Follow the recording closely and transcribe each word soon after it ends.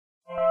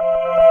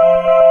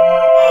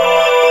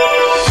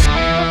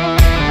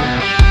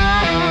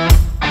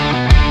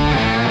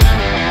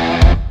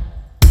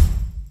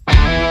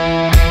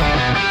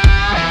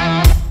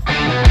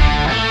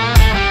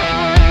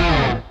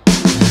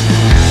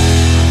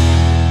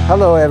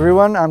Hello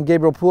everyone, I'm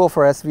Gabriel Poole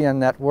for SVN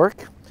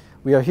Network.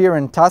 We are here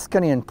in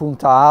Tuscany in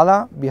Punta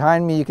Ala.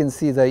 Behind me you can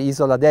see the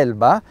Isola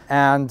d'Elba,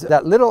 and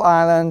that little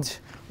island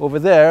over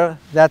there,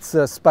 that's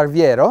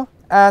Sparviero,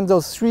 and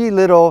those three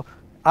little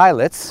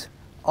islets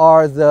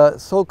are the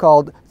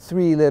so-called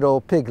three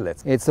little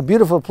piglets. It's a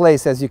beautiful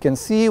place. As you can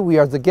see, we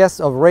are the guests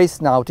of Race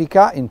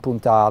Nautica in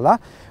Punta Ala.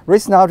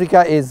 Race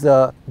Nautica is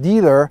a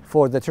dealer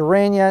for the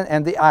Tyrrhenian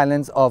and the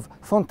islands of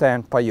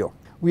Fountaine Pajot.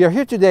 We are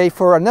here today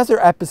for another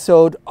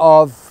episode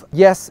of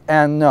Yes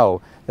and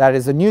No. That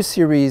is a new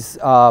series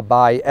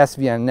by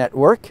SVN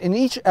Network. In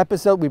each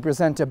episode we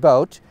present a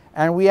boat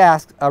and we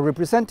ask a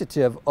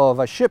representative of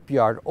a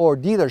shipyard or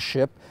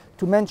dealership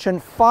to mention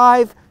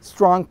 5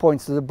 strong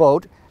points of the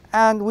boat,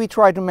 and we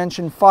try to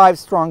mention 5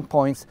 strong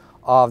points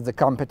of the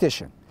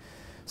competition.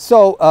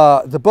 So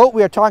the boat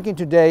we are talking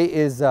today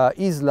is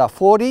Isla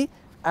 40,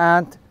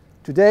 and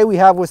today we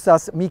have with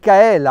us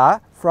Michaela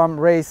from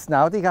Race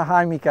Nautica.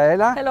 Hi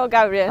Michaela. Hello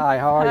Gabriel. Hi,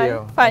 how are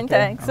you? Fine,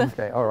 okay. thanks.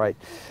 Okay, all right.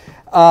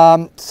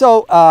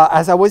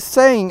 As I was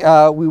saying,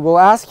 we will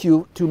ask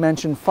you to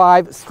mention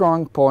 5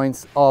 strong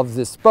points of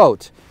this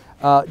boat.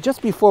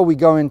 Just before we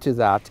go into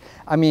that,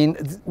 I mean,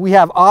 we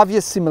have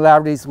obvious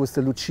similarities with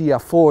the Lucia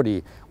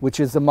 40,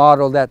 which is the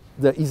model that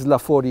the Isla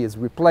 40 is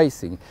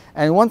replacing.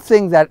 And one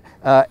thing that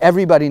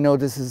everybody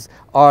notices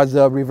are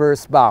the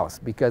reverse bows,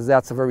 because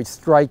that's a very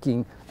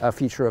striking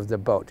feature of the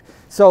boat.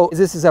 So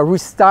this is a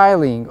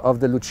restyling of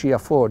the Lucia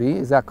 40,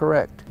 is that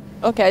correct?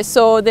 Okay,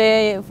 so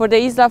for the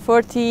Isla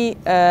 40,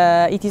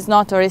 it is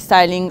not a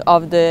restyling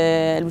of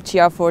the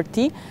Lucia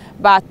 40,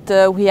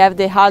 but we have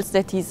the hulls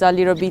that is a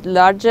little bit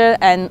larger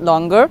and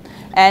longer,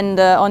 and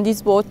on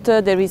this boat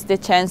there is the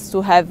chance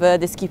to have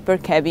the skipper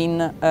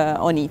cabin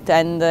on it,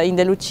 and in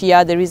the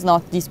Lucia there is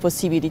not this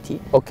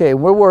possibility. Okay,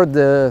 where would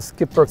the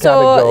skipper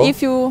cabin go?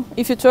 So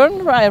if you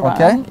turn right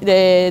around,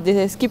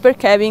 the skipper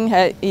cabin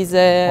is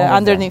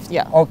underneath.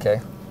 There. Yeah.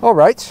 Okay. All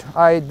right.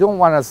 I don't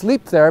want to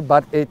sleep there,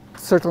 but it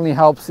certainly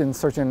helps in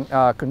certain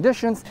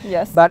conditions.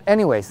 Yes. But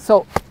anyway,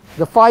 so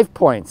the 5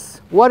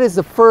 points. What is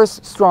the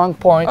first strong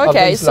point of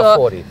the Isla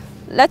 40?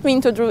 Let me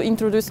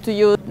introduce to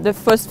you the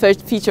first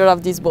feature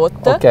of this boat.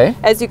 Okay.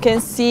 As you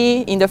can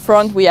see in the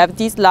front we have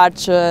this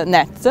large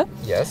net.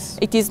 Yes.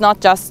 It is not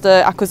just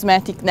a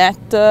cosmetic net.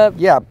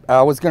 Yeah,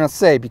 I was going to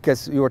say,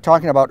 because you were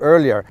talking about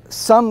earlier,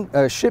 some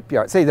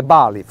shipyards, say the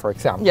Balì for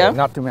example,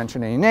 not to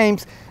mention any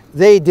names,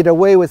 they did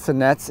away with the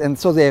nets, and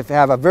so they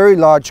have a very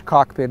large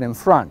cockpit in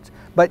front.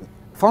 But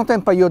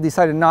Fountaine Pajot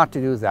decided not to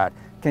do that.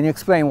 Can you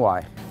explain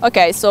why?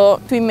 Okay, so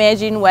to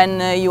imagine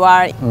when you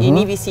are in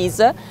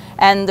EVCs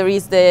and there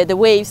is the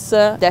waves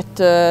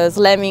that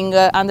slamming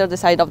under the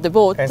side of the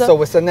boat. And so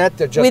with the net,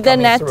 they're just with the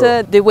net,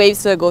 through. The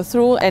waves go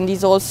through, and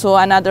is also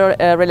another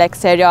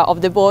relaxed area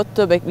of the boat,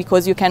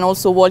 because you can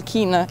also walk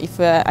in. If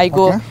I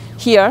go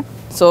here,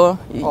 so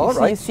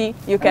you see,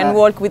 you can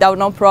walk without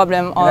no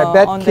problem on the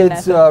net. I bet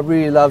kids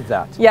really love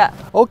that. Yeah.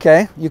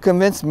 Okay, you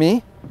convinced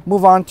me.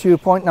 Move on to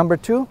point number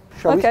 2,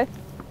 shall we?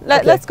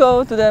 Let's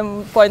go to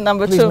the point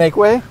number 2. Please make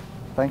way.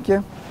 Thank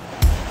you.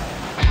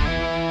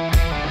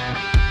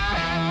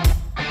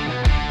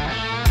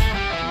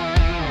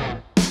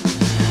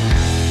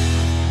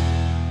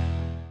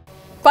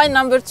 Point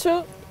number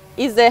 2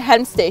 is the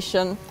helm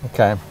station.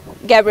 Okay.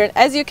 Gabriel,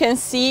 as you can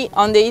see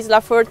on the Isla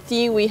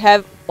 40, we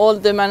have all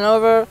the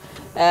maneuver,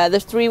 the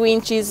 3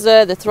 winches,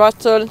 the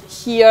throttle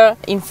here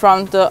in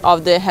front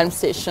of the helm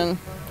station.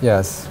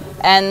 Yes.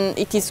 And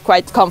it is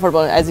quite comfortable,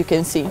 as you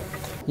can see.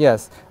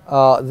 Yes.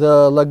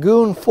 The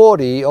Lagoon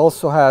 40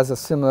 also has a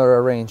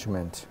similar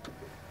arrangement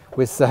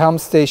with the helm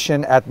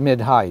station at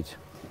mid-height.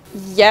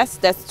 Yes,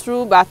 that's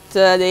true, but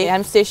the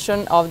helm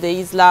station of the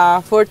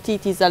Isla 40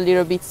 is a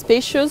little bit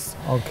spacious.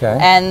 Okay.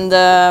 And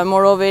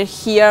moreover,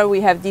 here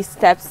we have these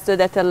steps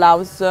that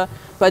allows to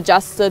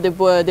adjust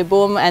the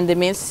boom and the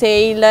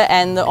mainsail,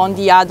 and on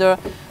the other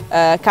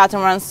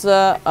catamarans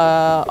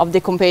of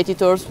the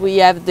competitors we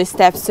have the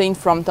steps in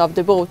front of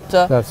the boat.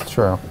 That's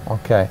true.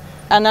 Okay.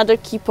 Another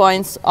key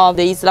point of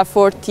the Isla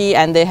 40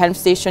 and the helm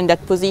station,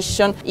 that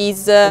position,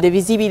 is the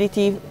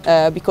visibility,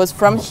 because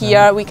from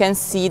here we can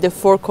see the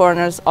 4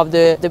 corners of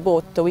the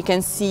boat. We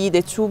can see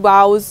the 2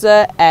 bows,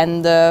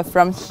 and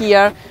from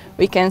here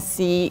we can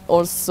see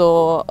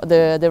also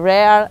the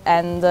rear,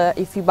 and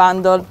if we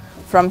bundle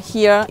from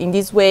here in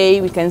this way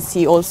we can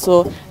see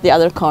also the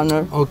other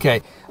corner.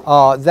 Okay,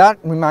 that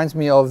reminds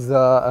me of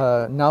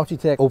the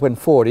Nautitech Open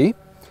 40.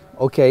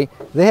 Okay,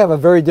 they have a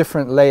very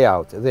different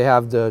layout. They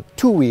have the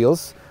 2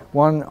 wheels,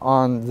 one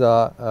on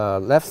the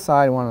left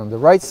side, one on the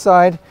right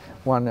side,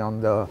 one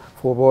on the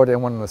forward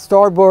and one on the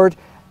starboard.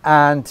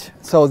 And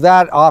so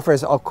that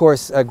offers, of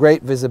course, a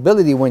great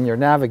visibility when you're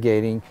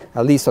navigating,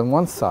 at least on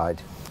one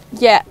side.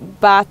 Yeah,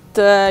 but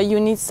you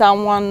need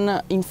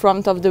someone in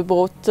front of the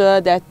boat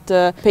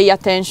that pay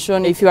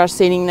attention if you are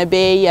sailing in a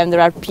bay and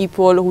there are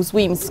people who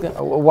swims.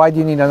 Why do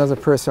you need another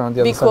person on the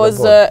other side of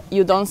the boat? Because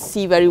you don't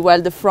see very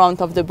well the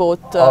front of the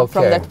boat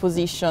from that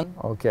position.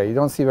 Okay, you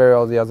don't see very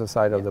well the other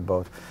side of the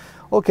boat.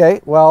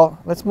 Okay, well,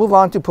 let's move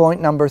on to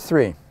point number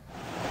 3.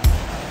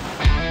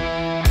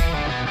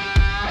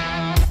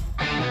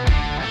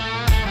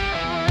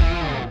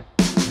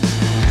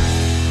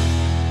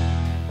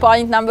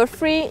 Point number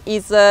 3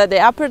 is the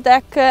upper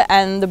deck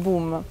and the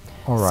boom.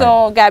 All right.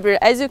 So, Gabriel,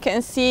 as you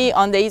can see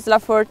on the Isla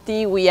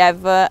 40, we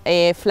have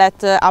a flat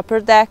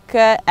upper deck,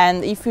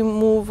 and if we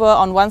move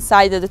on one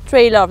side of the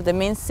trailer of the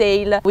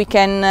mainsail, we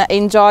can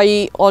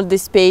enjoy all the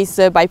space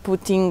by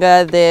putting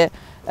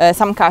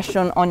some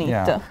cushion on it.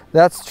 Yeah,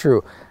 that's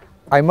true.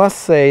 I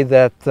must say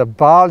that the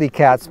Balì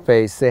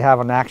catspace, they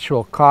have an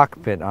actual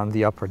cockpit on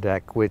the upper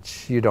deck,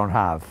 which you don't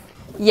have.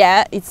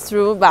 Yeah, it's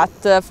true,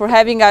 but for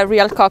having a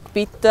real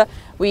cockpit,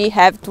 we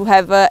have to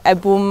have a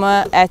boom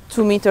at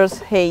 2 meters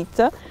height.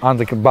 On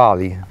the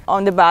Balì?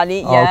 On the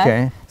Balì, yeah.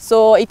 Okay.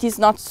 So it is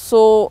not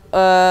so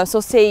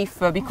safe,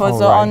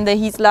 because on the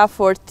Isla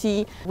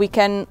 40 we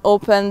can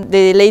open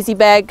the lazy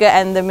bag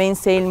and the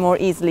mainsail more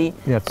easily.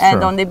 That's and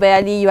true. On the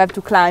Balì you have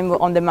to climb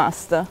on the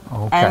mast. Okay.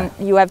 And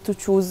you have to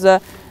choose a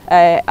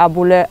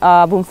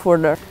boom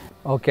furler.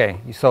 Okay,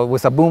 so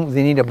with a boom,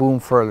 they need a boom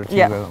furler to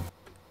Yeah.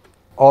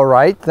 All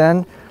right,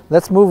 then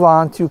let's move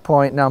on to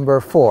point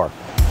number 4.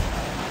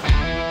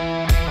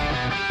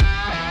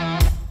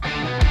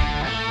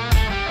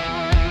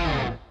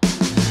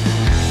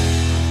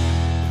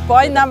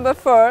 Point number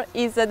 4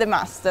 is the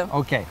mast.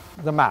 Okay,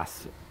 the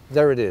mast.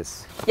 There it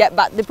is. Yeah,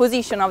 but the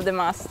position of the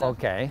mast.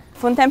 Okay.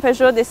 Fountaine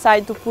Pajot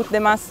decided to put the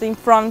mast in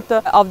front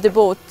of the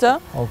boat.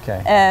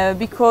 Okay.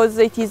 Because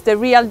it is the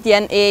real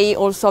DNA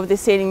also of the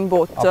sailing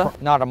boat.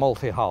 Not a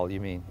multi-hull, you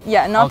mean?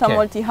 Yeah, not Okay. a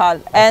multi-hull.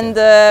 Okay. And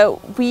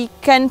we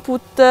can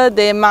put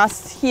the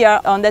mast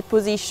here on that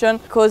position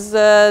because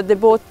the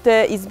boat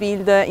is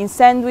built in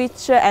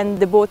sandwich and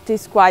the boat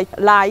is quite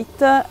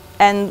light,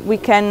 and we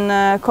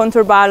can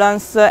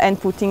counterbalance and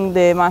putting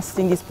the mast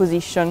in this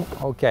position.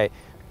 Okay,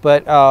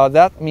 but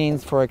that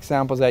means, for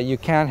example, that you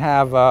can't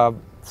have a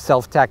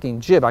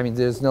self-tacking jib. I mean,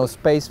 there's no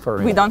space for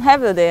it. We don't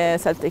have the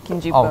self-taking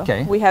jib.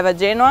 Okay. We have a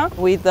Genoa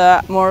with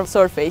more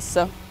surface.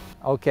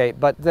 Okay,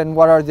 but then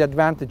what are the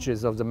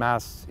advantages of the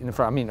mast in the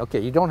front? I mean,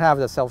 okay, you don't have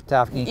the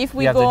self-tacking. If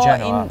we you have the go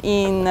Genoa.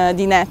 in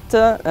the net,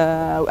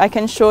 I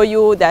can show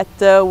you that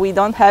we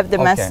don't have the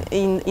mast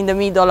in the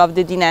middle of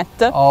the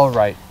dinette. All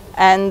right.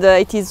 And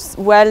it is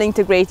well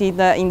integrated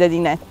in the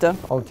dinette.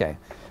 Okay.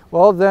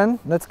 Well then,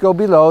 let's go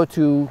below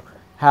to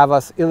have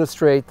us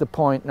illustrate the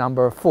point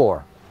number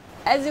 4.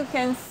 As you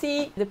can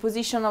see, the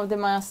position of the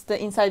mast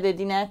inside the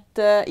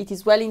dinette, it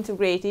is well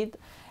integrated,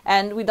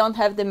 and we don't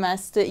have the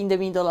mast in the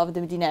middle of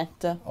the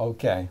dinette.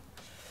 Okay.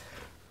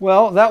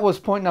 Well, that was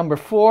point number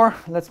 4.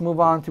 Let's move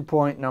on to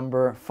point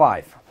number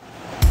 5.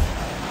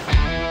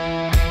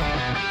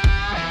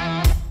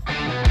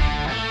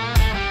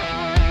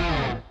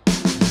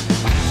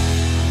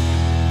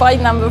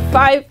 Point number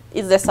 5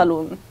 is the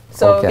saloon.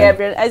 So, Okay.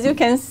 Gabriel, as you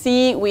can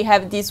see, we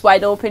have this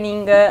wide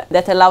opening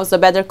that allows a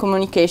better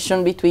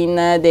communication between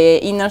the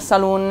inner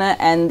saloon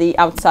and the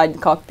outside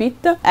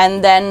cockpit.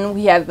 And then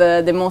we have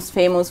the most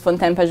famous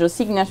Fountaine Pajot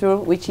signature,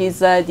 which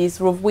is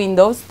these roof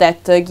windows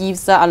that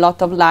gives a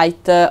lot of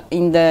light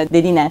in the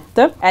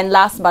dinette. And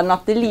last but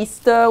not the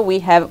least, we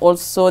have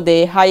also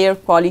the higher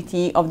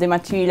quality of the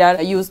material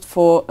used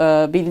for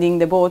building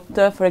the boat.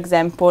 For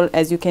example,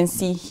 as you can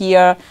see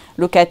here,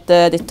 look at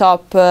the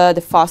top,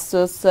 the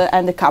fasters,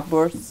 and the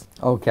cupboards.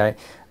 Okay.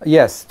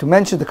 Yes, to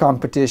mention the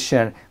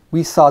competition,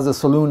 we saw the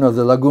saloon of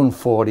the Lagoon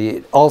 40.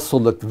 It also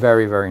looked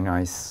very, very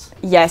nice.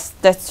 Yes,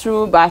 that's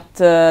true, but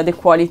the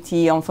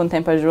quality on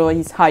Fountaine Pajot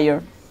is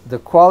higher. The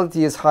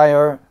quality is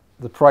higher,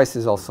 the price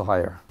is also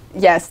higher.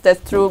 Yes,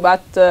 that's true,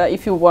 but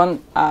if you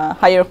want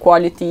higher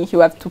quality, you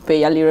have to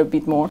pay a little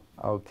bit more.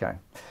 Okay.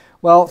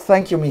 Well,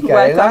 thank you,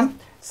 Michaela. Welcome.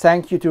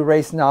 Thank you to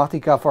Race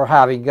Nautica for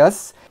having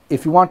us.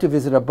 If you want to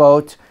visit a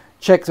boat,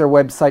 check their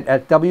website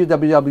at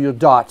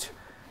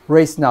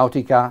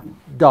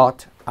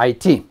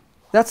www.racenautica.it.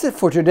 That's it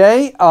for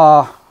today.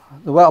 The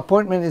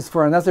appointment is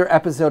for another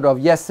episode of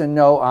Yes and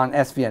No on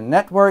SVN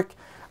Network.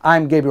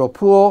 I'm Gabriel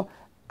Poole,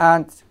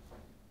 and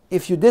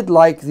if you did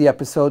like the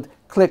episode,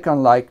 click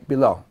on like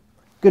below.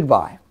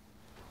 Goodbye.